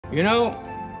You know,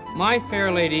 My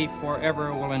Fair Lady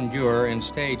forever will endure in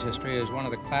stage history as one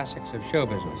of the classics of show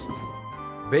business.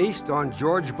 Based on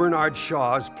George Bernard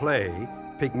Shaw's play,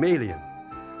 Pygmalion,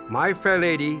 My Fair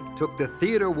Lady took the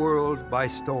theater world by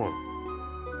storm.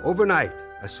 Overnight,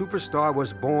 a superstar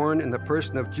was born in the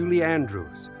person of Julie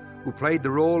Andrews, who played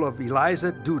the role of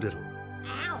Eliza Doolittle.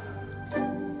 Ow!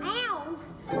 Ow!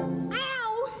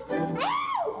 Ow!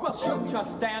 Ow! Well, just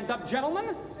stand up,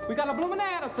 gentlemen. We got a bloomin'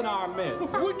 Addis in our midst.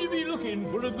 Wouldn't you be looking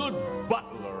for a good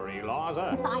butler,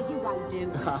 Eliza? You won't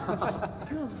do.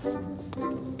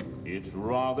 It's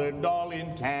rather dull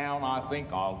in town. I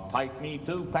think I'll take me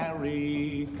to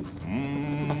Paris.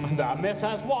 The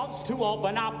missus wants to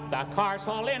open up the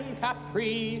Carsol in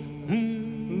Capri.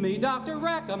 Me doctor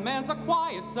recommends a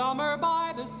quiet summer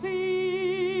by the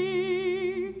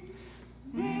sea.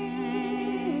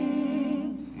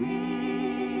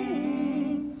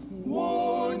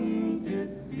 Wouldn't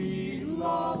it be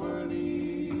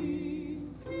lovely?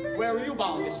 Where are you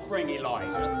bound this spring,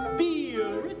 Eliza?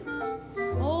 Biarritz?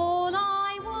 All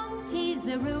I want is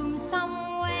a room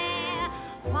somewhere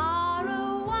far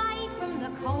away from the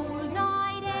cold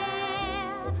night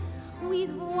air,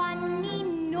 with one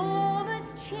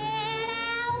enormous chair.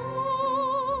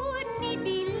 Wouldn't it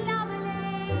be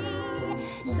lovely?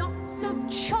 Lots of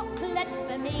chocolate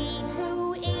for me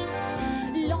to eat,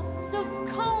 lots of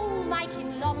coal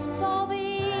making lots of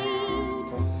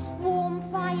it, warm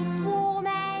face, warm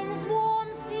hands, warm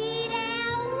feet.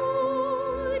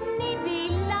 Wouldn't it be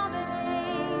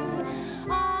lovely?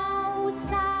 Oh,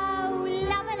 so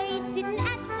lovely, sitting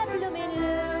absolutely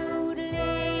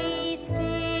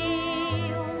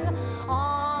still.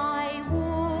 I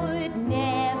would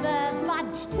never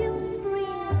budge till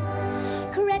spring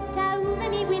crept over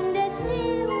me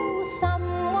windowsill,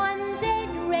 someone's head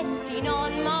resting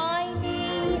on my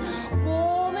knee,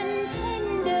 warm and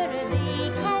tender as he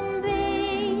can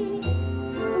be,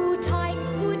 who takes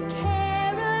good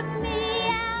care of me.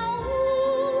 How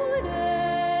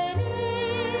wouldn't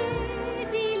it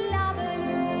be lovely,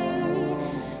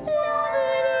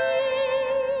 lovely,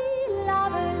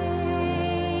 lovely,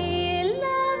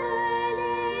 lovely,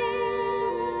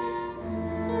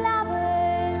 lovely?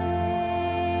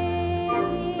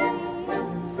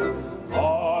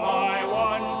 All I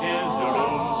want is a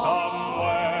room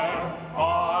somewhere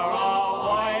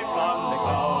far away from the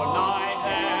cold night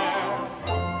air,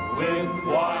 with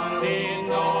one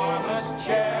enormous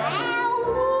chair. How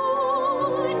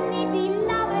wouldn't it be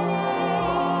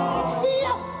lovely?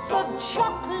 Lots of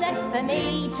chocolate for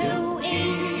me to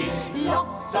eat,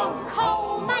 lots of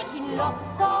coal making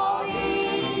lots of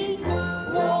it,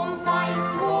 warm